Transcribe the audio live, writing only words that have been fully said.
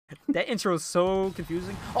That intro is so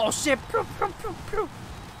confusing. Oh shit! Pew, pew, pew, pew.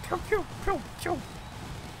 Pew, pew, pew, pew.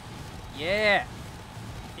 Yeah.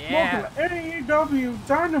 Yeah. Welcome to AEW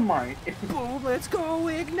Dynamite. Boom, let's go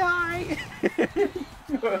ignite.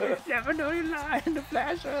 Never know you lie in the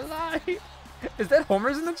flash of light. Is that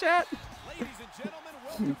Homer's in the chat? Ladies and gentlemen,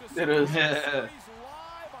 welcome to It is. CFGstreams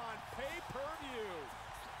live on pay-per-view.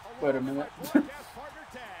 Wait a minute. Broadcast partner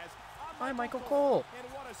Taz, I'm Hi, Michael Cole.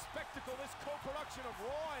 and what a spectacle this co-production of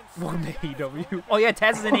Raw and Welcome to AEW. Oh yeah,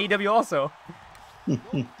 Taz is in AEW also. No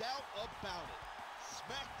doubt about it.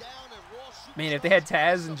 SmackDown and Raw Super Man, if they had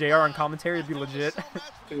Taz and JR on commentary, it'd be legit.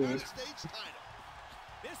 Dude. This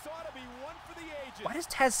ought to be one for the ages. Why does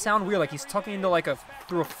Taz sound weird? Like he's talking into like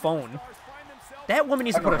through a phone. That woman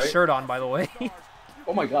needs to put a Right? shirt on, by the way.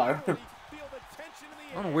 Oh my god. Feel the tension in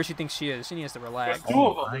the I don't know where she thinks she is. She needs to relax. There's two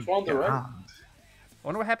of them. There's one direct. I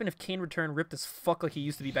wonder what happened if Kane returned ripped as fuck like he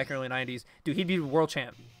used to be back in the early 90s. Dude, he'd be world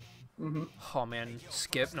champ. Oh man,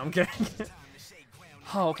 skip. No, I'm kidding.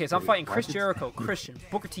 Oh, okay, so I'm fighting Chris Jericho, Christian,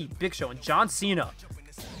 Booker T, Big Show, and John Cena.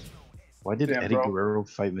 Why did Damn, Eddie bro. Guerrero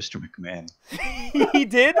fight Mr. McMahon? He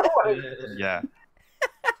did? Yeah.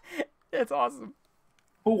 That's awesome.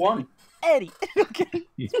 Who won? Eddie. Okay.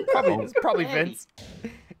 It's probably Vince.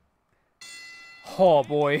 Oh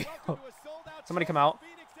boy. Somebody come out.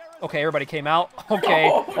 Okay, everybody came out. Okay.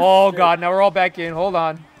 Oh god, now we're all back in. Hold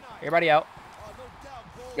on. Everybody out.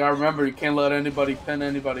 You gotta remember, you can't let anybody pin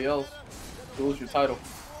anybody else. You lose your title.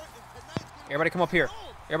 Everybody come up here.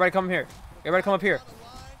 Everybody come here. Everybody come up here.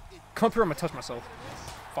 Come up here, I'm gonna touch myself.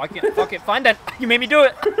 Fuck it, fuck it. Find that. You made me do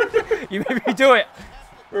it. You made me do it.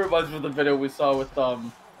 It reminds me of the video we saw with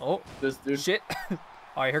Oh, this dude. shit.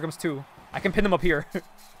 Alright, here comes two. I can pin them up here.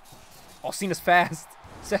 Oh, Cena's fast.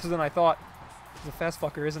 Faster than I thought. He's a fast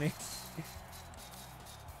fucker, isn't he?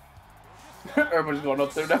 Everybody's going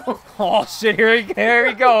up there now. Oh shit, here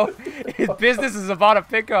we go. His business is about to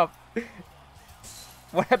pick up.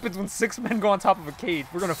 What happens when 6 men go on top of a cage?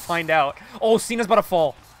 We're gonna find out. Oh, Cena's about to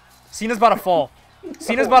fall. Cena's about to fall.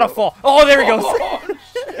 Cena's about to fall. Oh, there he goes. Oh,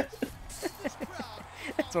 shit.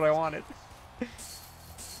 That's what I wanted.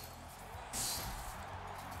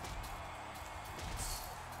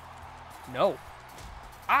 No.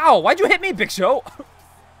 Ow, why'd you hit me, Big Show?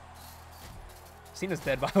 Cena's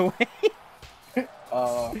dead, by the way.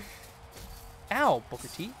 Ow, Booker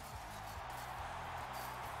T.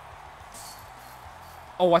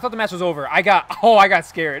 Oh, I thought the match was over. I got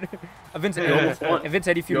scared. A Vince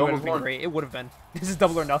Eddie feud would have been great. It would have been. This is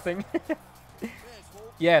Double or Nothing.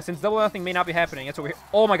 Yeah, since Double or Nothing may not be happening, that's what we're.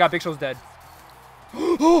 Oh my god, Big Show's dead.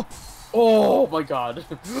 Oh my god.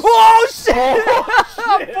 Oh shit!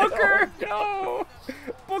 Oh, shit. Booker, Oh, no,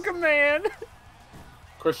 Booker man.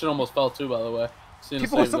 Christian almost fell too, by the way. Cena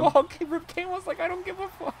People saved was him. all Rip Kane was like, I don't give a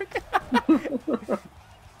fuck.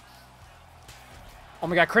 Oh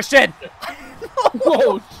my god, Christian!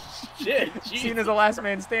 Oh shit! Cena's the last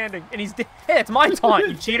man standing, and he's. Hey, it's my taunt,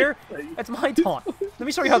 you cheater! That's my taunt. Let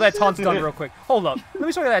me show you how that taunt's done real quick. Hold up. Let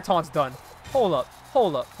me show you how that taunt's done. Hold up.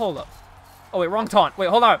 Hold up. Hold up. Oh wait, wrong taunt. Wait,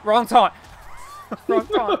 hold on. Wrong taunt. Wrong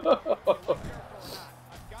taunt.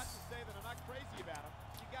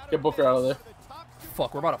 Get Booker out of there.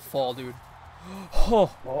 Fuck, we're about to fall, dude.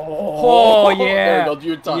 Oh, oh yeah. There you go.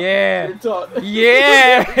 You're taught. Yeah. You're taught.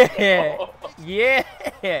 Yeah.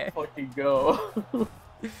 Yeah. Fucking go.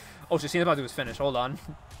 Oh shit, Cena's about to do his finish. Hold on.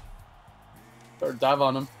 Or dive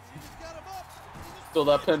on him. Steal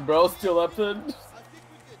that pin, bro. Steal that pin.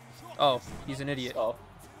 Oh, he's an idiot. Oh.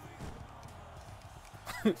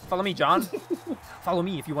 Follow me, John. Follow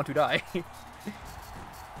me if you want to die.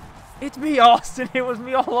 It's me, Austin. It was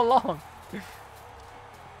me all along.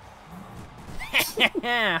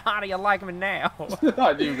 How do you like me now?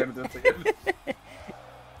 I knew you were gonna do this again.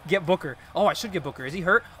 Get Booker. Oh, I should get Booker. Is he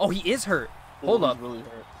hurt? Oh, he is hurt. Hold up. He's really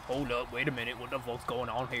hurt. Hold up. Wait a minute. What the fuck's going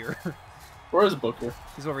on here? Where is Booker?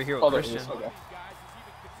 He's over here Oh, with there he Christian. is. Okay.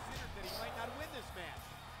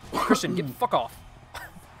 Christian, get the fuck off.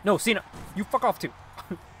 No, Cena. You fuck off too.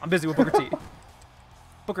 I'm busy with Booker T.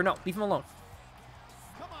 Booker, no. Leave him alone.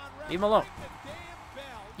 Leave him alone.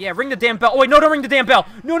 Yeah, ring the damn bell. Oh, wait, no, don't ring the damn bell.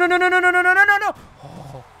 No, no, no, no, no, no, no, no, no, no.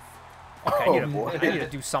 Oh. Okay, I need to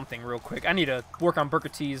do something real quick. I need to work on Booker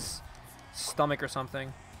T's stomach or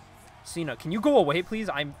something. Cena, can you go away, please?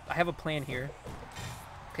 I have a plan here.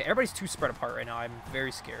 Okay, everybody's too spread apart right now. I'm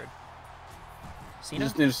very scared. You Cena,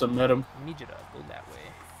 just need to submit him. I need you to go that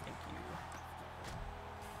way. Thank you.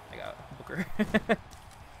 I got Booker.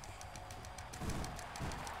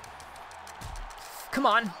 Come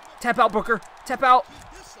on. Tap out, Booker. Tap out.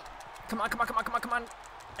 Come on, come on, come on, come on, come on.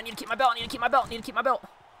 I need to keep my belt. I need to keep my belt. I need to keep my belt.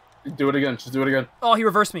 Do it again. Just do it again. Oh, he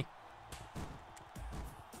reversed me.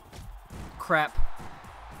 crap.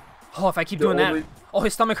 Oh, if I keep doing that. Oh,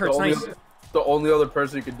 his stomach hurts. Nice. The only other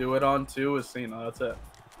person you could do it on, too, is Cena. That's it.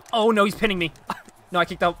 Oh, no, he's pinning me. No, I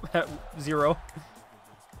kicked out 0.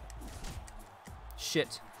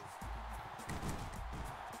 Shit.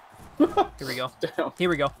 Here we go. Damn. Here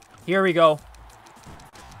we go. Here we go.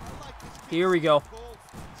 Here we go.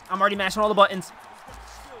 I'm already mashing all the buttons.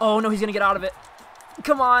 Oh, no, he's going to get out of it.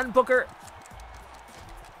 Come on, Booker.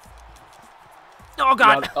 Oh,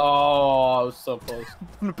 God. Oh, I was so close.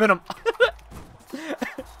 I'm going to pin him.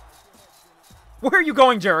 Where are you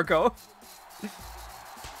going, Jericho?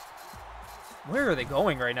 Where are they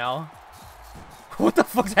going right now? What the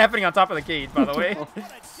fuck's happening on top of the cage, by the way?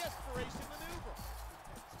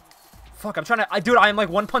 Fuck, I'm trying to... Dude, I am like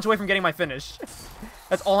 1 punch away from getting my finish.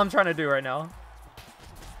 That's all I'm trying to do right now.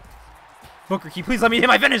 Booker, can you please let me hit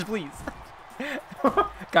my finish, please?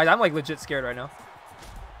 Guys, I'm like legit scared right now.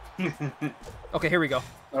 Okay, here we go.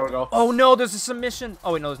 There we go. Oh no, there's a submission.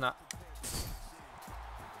 Oh wait, no, there's not.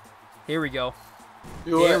 Here we go.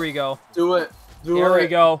 Here we go. Do it. There we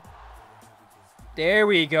go. There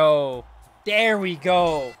we go. There we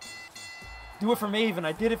go. Do it for Maven.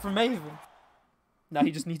 I did it for Maven. Now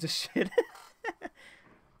he just needs a shit.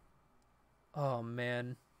 Oh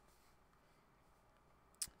man.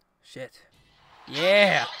 Shit.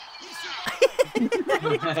 Yeah.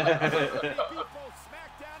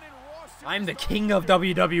 I'm the king of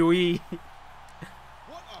WWE.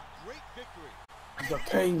 What a great victory. The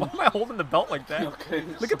king. Why am I holding the belt like that? Okay.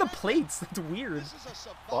 Look at the plates. That's weird. This is a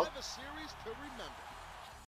Survivor Series to remember.